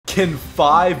Can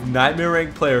 5 Nightmare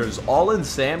Rank players all in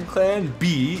Sam Clan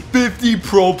beat 50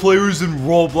 pro players in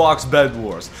Roblox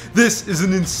Bedwars? This is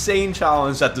an insane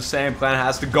challenge that the Sam Clan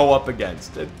has to go up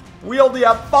against. And we only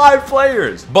have 5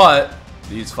 players, but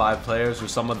these 5 players are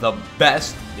some of the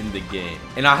best in the game.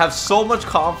 And I have so much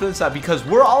confidence that because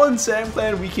we're all in Sam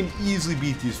Clan, we can easily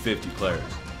beat these 50 players.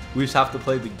 We just have to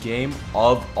play the game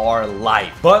of our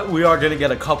life. But we are going to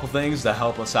get a couple things to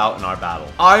help us out in our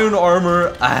battle. Iron armor,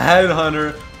 a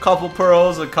headhunter, couple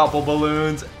pearls, a couple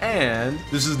balloons, and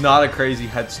this is not a crazy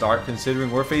head start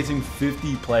considering we're facing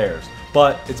 50 players.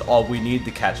 But it's all we need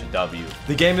to catch a W.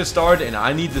 The game is started and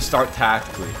I need to start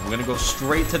tactically. I'm going to go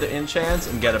straight to the enchants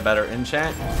and get a better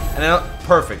enchant. And then,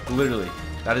 perfect, literally.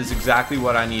 That is exactly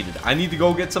what I needed. I need to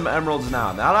go get some emeralds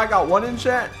now. Now that I got 1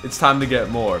 enchant, it's time to get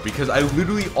more because I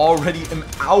literally already am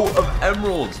out of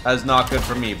emeralds. That is not good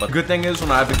for me. But the good thing is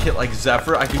when I have a kit like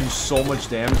Zephyr, I can do so much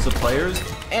damage to players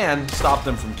and stop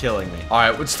them from killing me. All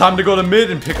right, it's time to go to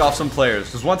mid and pick off some players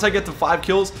because once I get to 5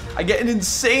 kills, I get an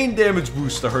insane damage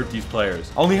boost to hurt these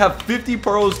players. I only have 50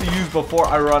 pearls to use before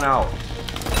I run out.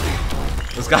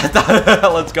 Let's go.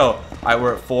 Let's go. All right,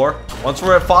 we're at 4. Once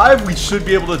we're at 5, we should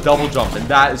be able to double jump, and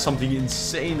that is something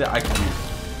insane that I can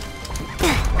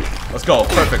use. Let's go.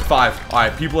 Perfect. 5. All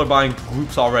right, people are buying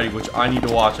groups already, which I need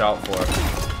to watch out for.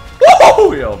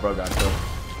 Whoa! Yo, bro got killed.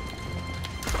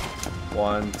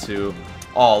 1, 2.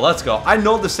 Oh, let's go. I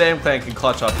know the Sam Clan can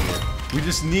clutch up here. We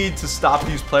just need to stop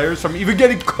these players from even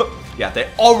getting cooked. Yeah, they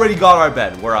already got our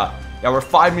bed. We're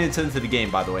 5 minutes into the game,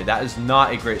 by the way. That is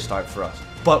not a great start for us,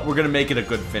 but we're gonna make it a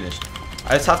good finish.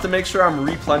 I just have to make sure I'm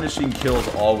replenishing kills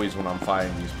always when I'm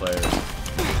fighting these players.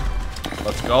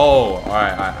 Let's go. All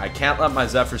right, I can't let my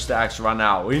Zephyr stacks run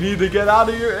out. We need to get out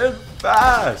of here and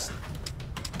fast.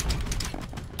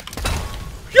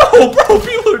 Yo, bro,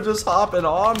 people are just hopping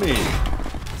on me.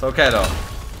 It's okay, though.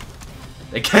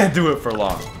 They can't do it for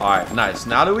long. All right, nice.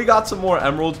 Now that we got some more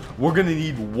emeralds, we're going to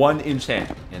need 1 enchant,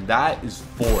 and that is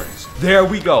forest. There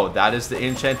we go. That is the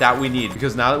enchant that we need,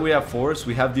 because now that we have forest,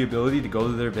 we have the ability to go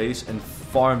to their base and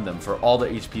farm them for all the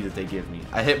HP that they give me.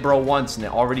 I hit bro once, and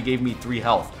it already gave me 3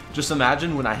 health. Just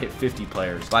imagine when I hit 50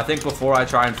 players. But I think before I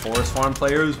try and forest farm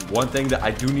players, one thing that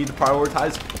I do need to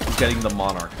prioritize is getting the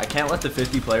monarch. I can't let the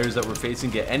 50 players that we're facing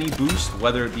get any boost,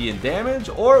 whether it be in damage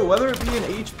or whether it be in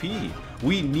HP.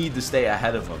 We need to stay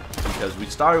ahead of them because we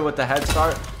started with the head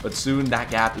start, but soon that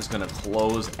gap is going to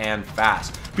close and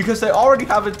fast because they already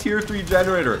have a tier 3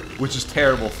 generator, which is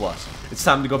terrible for us. It's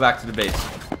time to go back to the base.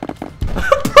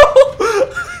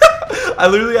 I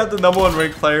literally have the #1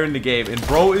 ranked player in the game, and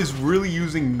bro is really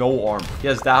using no armor. He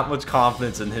has that much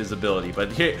confidence in his ability.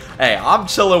 But here, hey, I'm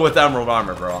chilling with emerald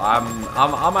armor, bro. I'm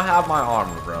gonna have my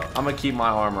armor, bro. I'm gonna keep my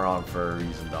armor on for a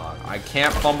reason, dog. I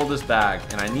can't fumble this bag,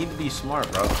 and I need to be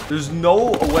smart, bro. There's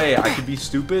no way I could be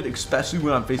stupid, especially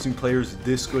when I'm facing players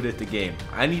this good at the game.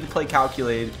 I need to play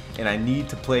calculated, and I need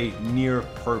to play near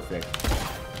perfect.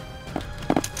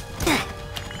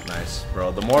 Nice,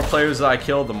 bro. The more players that I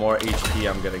kill, the more HP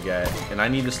I'm gonna get. And I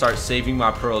need to start saving my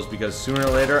pearls because sooner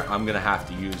or later, I'm gonna have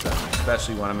to use them.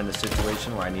 Especially when I'm in a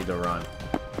situation where I need to run.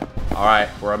 Alright,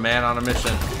 we're a man on a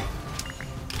mission.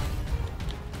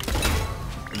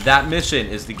 That mission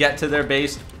is to get to their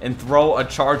base and throw a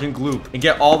charging gloop and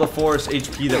get all the forest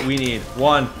HP that we need.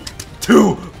 1,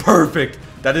 2, perfect.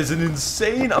 That is an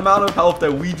insane amount of health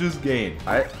that we just gained.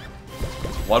 Alright.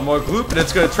 1 more gloop and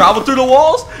it's gonna travel through the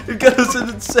walls and get us an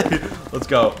insane. Let's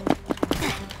go.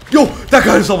 Yo, that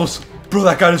guy just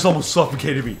almost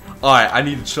suffocated me. All right, I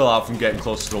need to chill out from getting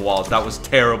close to the walls. That was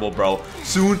terrible, bro.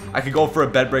 Soon I could go for a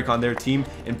bed break on their team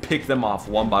and pick them off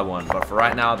 1 by 1. But for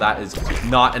right now, that is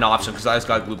not an option because I just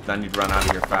got glooped and I need to run out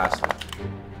of here fast.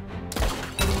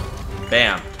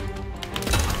 Bam.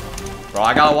 Bro,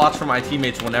 I gotta watch for my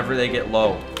teammates whenever they get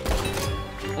low.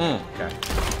 Okay.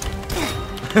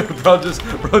 bro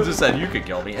just said you could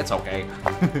kill me. It's okay.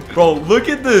 Bro, look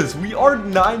at this. We are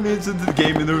 9 minutes into the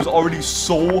game and there's already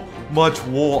so much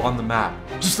wool on the map.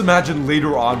 Just imagine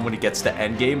later on when it gets to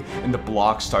end game and the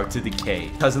blocks start to decay.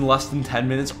 Because in less than 10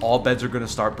 minutes, all beds are going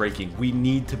to start breaking. We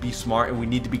need to be smart and we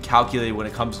need to be calculated when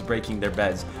it comes to breaking their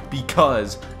beds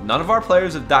because none of our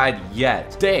players have died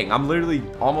yet. Dang, I'm literally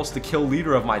almost the kill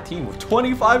leader of my team. With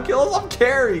 25 kills, I'm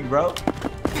carrying, bro.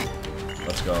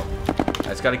 Let's go.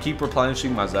 I just got to keep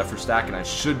replenishing my Zephyr stack and I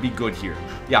should be good here.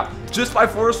 Yeah, just by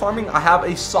forest farming, I have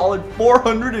a solid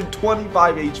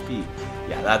 425 HP.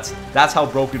 Yeah, that's how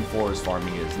broken forest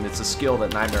farming is, and it's a skill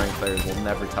that Nightmare Rank players will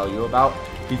never tell you about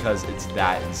because it's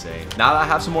that insane. Now that I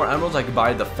have some more emeralds, I can buy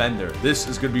a defender. This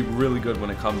is going to be really good when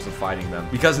it comes to fighting them,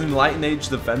 because in Enlightened Age,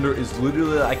 defender is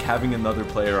literally like having another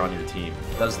player on your team.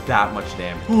 It does that much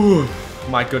damage.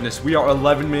 My goodness, we are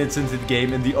 11 minutes into the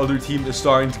game, and the other team is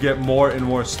starting to get more and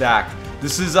more stacked.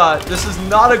 This is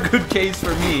not a good case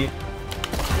for me.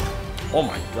 Oh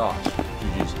my gosh.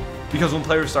 GG's. Because when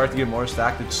players start to get more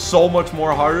stacked, it's so much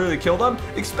more harder to kill them,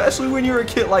 especially when you're a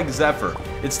kid like Zephyr.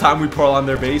 It's time we pearl on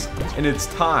their base, and it's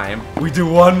time we do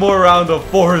one more round of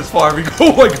forest farming.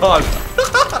 Oh my gosh.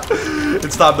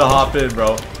 It's time to hop in,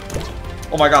 bro.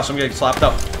 Oh my gosh, I'm getting slapped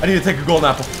up. I need to take a golden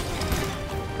apple.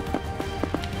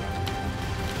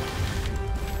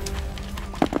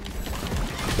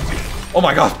 Oh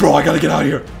my gosh, bro, I gotta get out of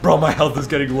here. Bro, my health is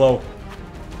getting low.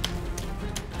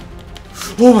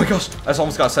 Oh my gosh, I just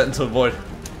almost got set into the void.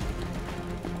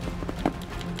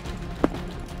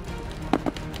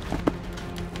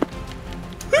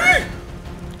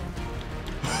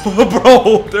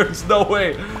 Bro, there's no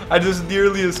way. I just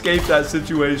nearly escaped that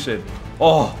situation.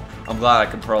 Oh, I'm glad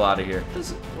I can pearl out of here.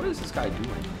 What is this guy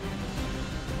doing?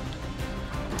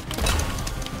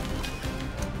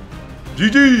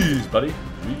 GG's, buddy.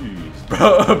 GG's.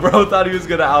 Bro thought he was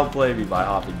gonna outplay me by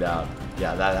hopping down.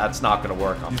 Yeah, that's not gonna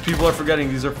work. These people are forgetting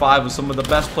these are 5 of some of the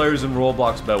best players in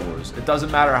Roblox Bedwars. It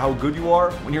doesn't matter how good you are,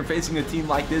 when you're facing a team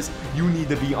like this, you need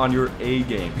to be on your A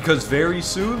game. Because very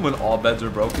soon, when all beds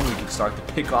are broken, we can start to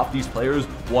pick off these players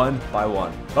one by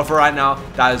one. But for right now,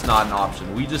 that is not an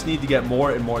option. We just need to get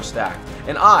more and more stacked.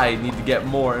 And I need to get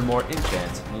more and more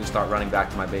enchants. I need to start running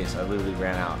back to my base. I literally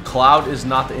ran out. Cloud is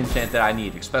not the enchant that I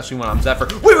need, especially when I'm Zephyr.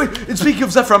 Wait, and speaking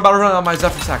of Zephyr, I'm about to run out of my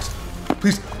Zephyr stacks.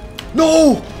 Please.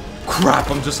 No! Crap,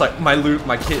 I'm just like, my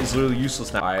kit is literally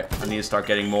useless now. Alright, I need to start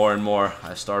getting more and more.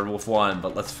 I started with 1,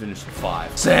 but let's finish with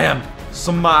 5. Sam!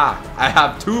 Sammical! I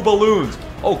have 2 balloons!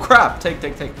 Oh crap, take.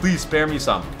 Please spare me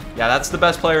some. Yeah, that's the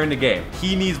best player in the game.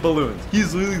 He needs balloons.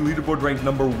 He's literally leaderboard ranked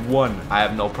 #1. I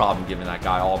have no problem giving that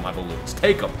guy all my balloons.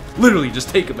 Take them. Literally, just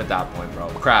take them at that point, bro.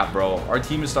 Crap, bro. Our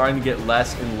team is starting to get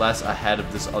less and less ahead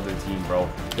of this other team, bro.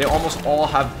 They almost all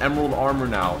have emerald armor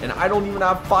now, and I don't even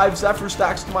have 5 Zephyr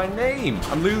stacks to my name.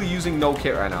 I'm literally using no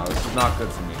kit right now. This is not good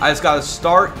for me. I just gotta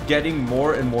start getting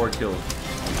more and more kills.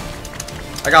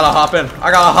 I gotta hop in.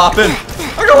 I gotta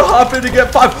hop in to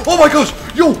get 5. Oh my gosh.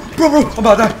 Yo, bro. I'm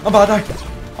about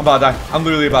to die. I'm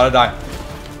literally about to die.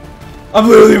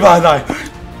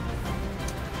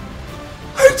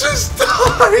 I just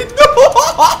died.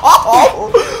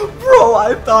 No. Bro,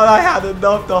 I thought I had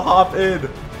enough to hop in.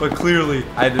 But clearly,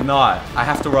 I did not. I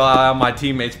have to rely on my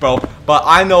teammates, bro. But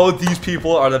I know these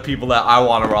people are the people that I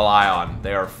want to rely on.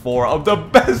 They are 4 of the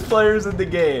best players in the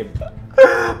game.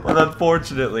 But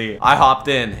unfortunately, I hopped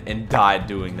in and died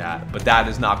doing that. But that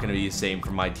is not going to be the same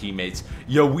for my teammates.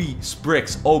 Yowie,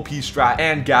 Sprix, OP Strat,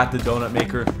 and Gat the Donut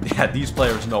Maker. Yeah, these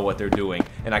players know what they're doing.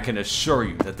 And I can assure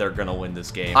you that they're going to win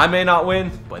this game. I may not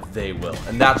win, but they will.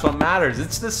 And that's what matters.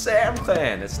 It's the Sam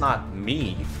clan. It's not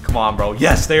me. Come on, bro.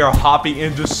 Yes, they are hopping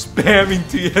in, just spamming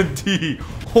TNT.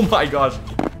 Oh my gosh.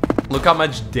 Look how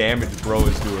much damage bro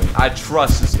is doing. I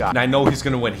trust this guy, and I know he's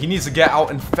gonna win. He needs to get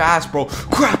out and fast, bro.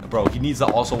 Crap! Bro, he needs to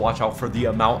also watch out for the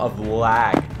amount of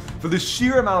lag. For the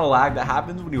sheer amount of lag that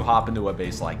happens when you hop into a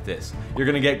base like this. You're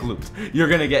gonna get glooped. You're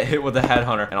gonna get hit with a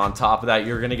headhunter. And on top of that,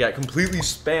 you're gonna get completely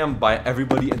spammed by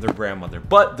everybody and their grandmother.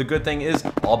 But the good thing is,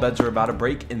 all beds are about to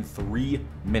break in 3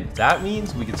 minutes. That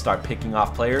means we can start picking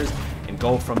off players and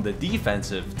go from the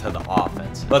defensive to the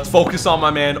offense. Let's focus on my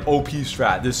man, OP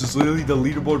Strat. This is literally the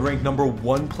leaderboard ranked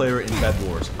 #1 player in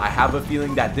Bedwars. I have a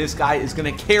feeling that this guy is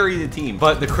gonna carry the team.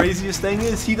 But the craziest thing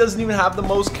is, he doesn't even have the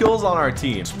most kills on our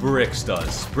team. Sprix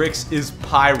does. Sprix is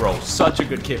Pyro. Such a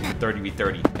good kit for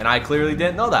 30v30. And I clearly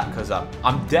didn't know that because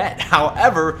I'm dead.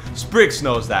 However, Sprix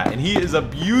knows that. And he is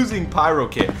abusing Pyro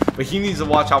kit. But he needs to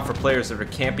watch out for players that are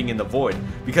camping in the void.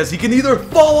 Because he can either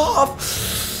fall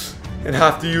off and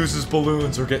have to use his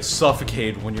balloons or get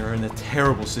suffocated when you're in a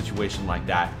terrible situation like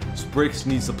that. Sprix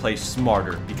needs to play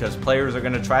smarter because players are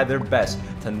going to try their best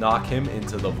to knock him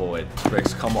into the void.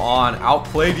 Sprix, come on,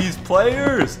 outplay these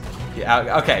players.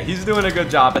 Yeah, okay, he's doing a good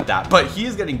job at that, but he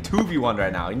is getting 2v1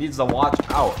 right now. He needs to watch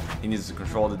out. He needs to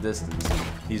control the distance.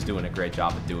 He's doing a great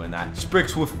job at doing that.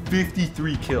 Sprix with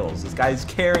 53 kills. This guy's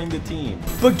carrying the team.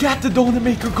 But Gat the Donut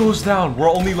Maker goes down. We're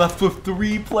only left with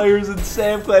 3 players in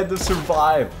Sam Clan to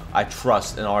survive. I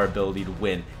trust in our ability to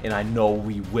win, and I know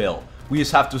we will. We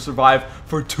just have to survive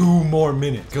for 2 more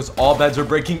minutes because all beds are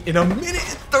breaking in 1 minute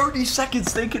and 30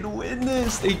 seconds. They can win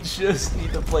this. They just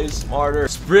need to play smarter.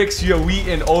 Sprix, Yowie,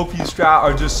 and OP Strat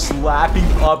are just slapping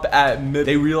up at mid.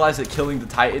 They realize that killing the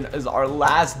Titan is our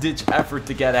last ditch effort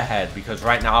to get ahead, because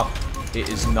right now it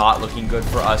is not looking good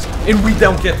for us, and we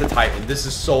don't get the Titan. This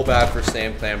is so bad for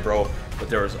Sam Clan, bro.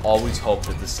 But there is always hope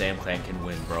that the Sam Clan can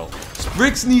win, bro.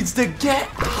 Sprix needs to get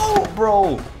out,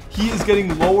 bro. He is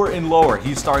getting lower and lower.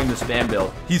 He's starting to spam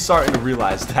build. He's starting to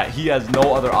realize that he has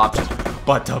no other option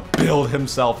but to build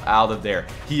himself out of there.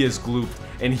 He is glooped,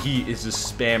 and he is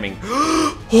just spamming.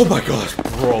 Oh my gosh,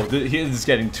 bro. He is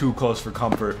getting too close for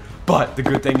comfort. But the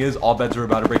good thing is, all beds are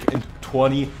about to break in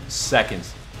 20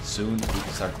 seconds. Soon, we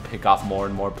can start to pick off more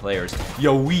and more players.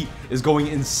 Yowie is going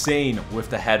insane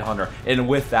with the headhunter. And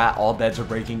with that, all beds are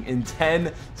breaking in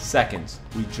 10 seconds.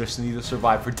 We just need to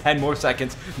survive for 10 more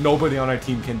seconds. Nobody on our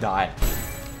team can die.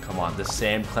 Come on, the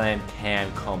Sam Clan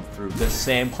can come through. The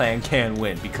Sam Clan can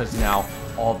win, because now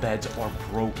all beds are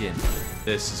broken.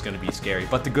 This is going to be scary.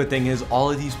 But the good thing is, all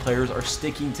of these players are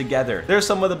sticking together. They're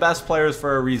some of the best players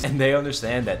for a reason. And they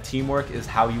understand that teamwork is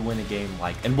how you win a game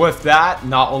like. And with that,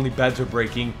 not only beds are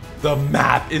breaking, the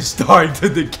map is starting to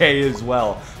decay as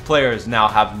well. Players now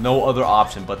have no other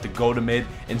option but to go to mid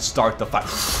and start the fight.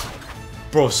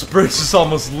 Bro, Sprix just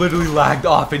almost literally lagged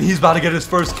off, and he's about to get his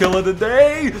first kill of the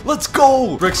day. Let's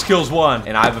go. Sprix kills one,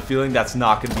 and I have a feeling that's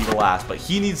not going to be the last. But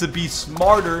he needs to be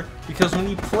smarter, because when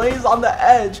he plays on the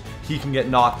edge, he can get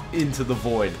knocked into the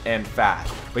void and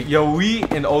fast. But Yowie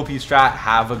and OP Strat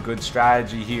have a good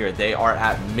strategy here. They are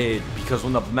at mid, because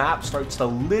when the map starts to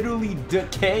literally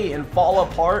decay and fall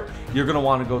apart, you're going to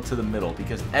want to go to the middle,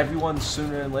 because everyone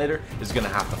sooner than later is going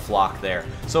to have to flock there.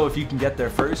 So if you can get there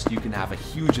first, you can have a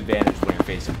huge advantage when you're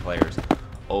facing players.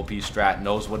 OP Strat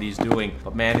knows what he's doing,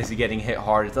 but man, is he getting hit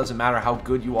hard. It doesn't matter how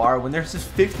good you are. When there's just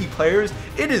 50 players,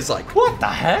 it is like, what the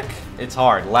heck? It's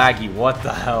hard, laggy, what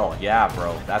the hell? Yeah,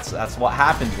 bro, that's what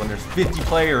happens when there's 50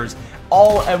 players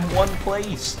all in one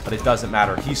place. But it doesn't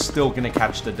matter. He's still gonna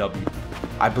catch the W.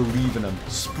 I believe in him.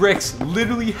 Sprix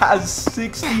literally has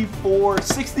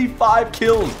 65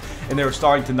 kills, and they're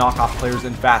starting to knock off players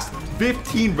in fast.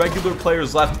 15 regular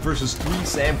players left versus 3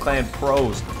 Sam Clan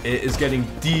pros. It is getting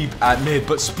deep at mid,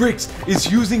 but Sprix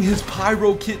is using his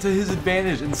Pyro Kit to his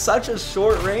advantage. In such a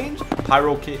short range,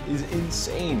 Pyro Kit is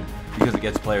insane, because it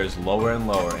gets players lower and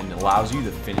lower and allows you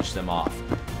to finish them off.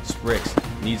 Sprix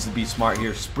needs to be smart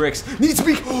here. Sprix needs to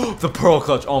be the Pearl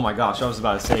Clutch. Oh my gosh, I was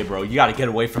about to say, bro, you got to get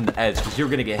away from the edge, because you're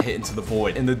going to get hit into the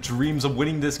void. And the dreams of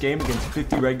winning this game against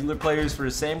 50 regular players for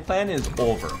the Sam Clan is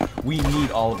over. We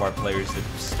need all of our players to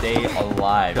stay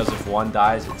alive, because if one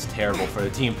dies, it's terrible for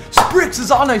the team. Sprix is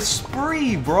on a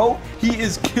spree, bro. He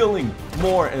is killing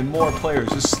more and more players,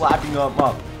 just slapping them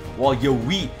up, while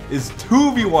Yowie is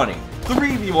 2v1ing.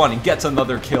 3v1 and gets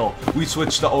another kill. We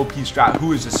switch to OP Strat,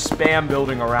 who is just spam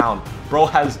building around. Bro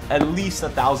has at least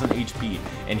 1,000 HP,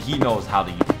 and he knows how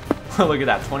to use it. Look at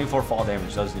that, 24 fall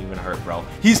damage doesn't even hurt, bro.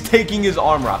 He's taking his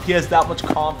armor off. He has that much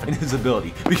confidence in his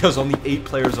ability, because only 8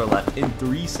 players are left, and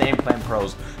 3 Sam Clan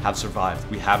pros have survived.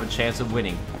 We have a chance of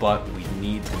winning, but we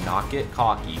need to not get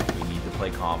cocky. We need to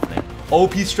play confident.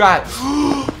 OP Strat.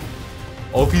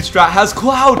 OP Strat has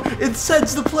Cloud. It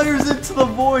sends the players into the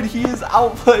void. He is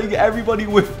outplaying everybody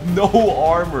with no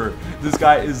armor. This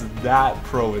guy is that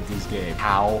pro at this game.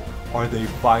 How are they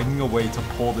finding a way to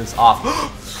pull this off?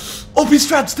 OP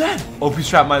Strat's dead. OP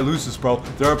Strat might lose this, bro.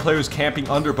 There are players camping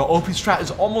under, but OP Strat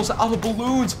is almost out of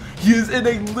balloons. He is in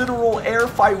a literal air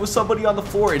fight with somebody on the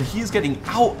floor, and he's getting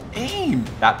out-aimed.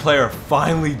 That player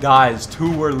finally dies. 2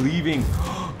 were leaving,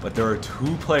 but there are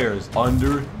 2 players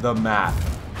under the map.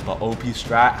 But OP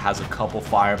Strat has a couple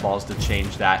fireballs to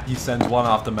change that. He sends one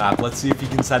off the map. Let's see if he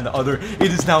can send the other.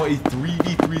 It is now a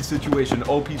 3v3 situation.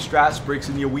 OP Strat, Sprix,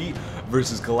 and Yowie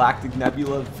versus Galactic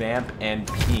Nebula, Vamp, and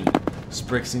Ping.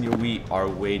 Sprix and Yowie are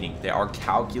waiting. They are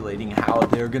calculating how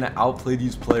they're going to outplay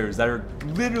these players that are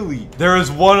literally... There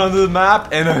is one under the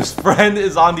map, and his friend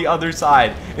is on the other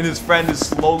side. And his friend is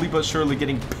slowly but surely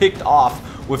getting picked off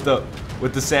with the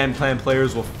Sam Clan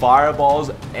players with fireballs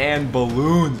and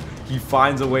balloons. He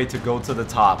finds a way to go to the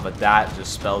top, but that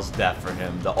just spells death for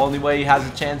him. The only way he has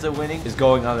a chance of winning is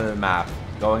going under the map.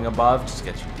 Going above just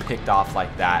gets you picked off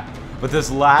like that. But this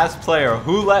last player,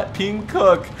 who let Ping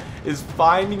cook, is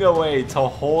finding a way to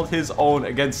hold his own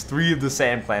against 3 of the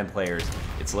Sam Clan players.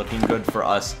 It's looking good for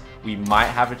us. We might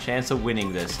have a chance of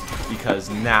winning this, because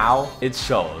now it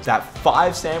shows that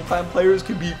 5 Sam Clan players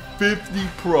can beat 50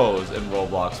 pros in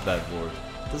Roblox Bedwars.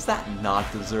 Does that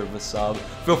not deserve a sub?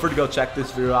 Feel free to go check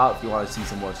this video out if you want to see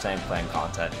some more Sam Clan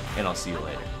content, and I'll see you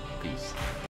later. Peace.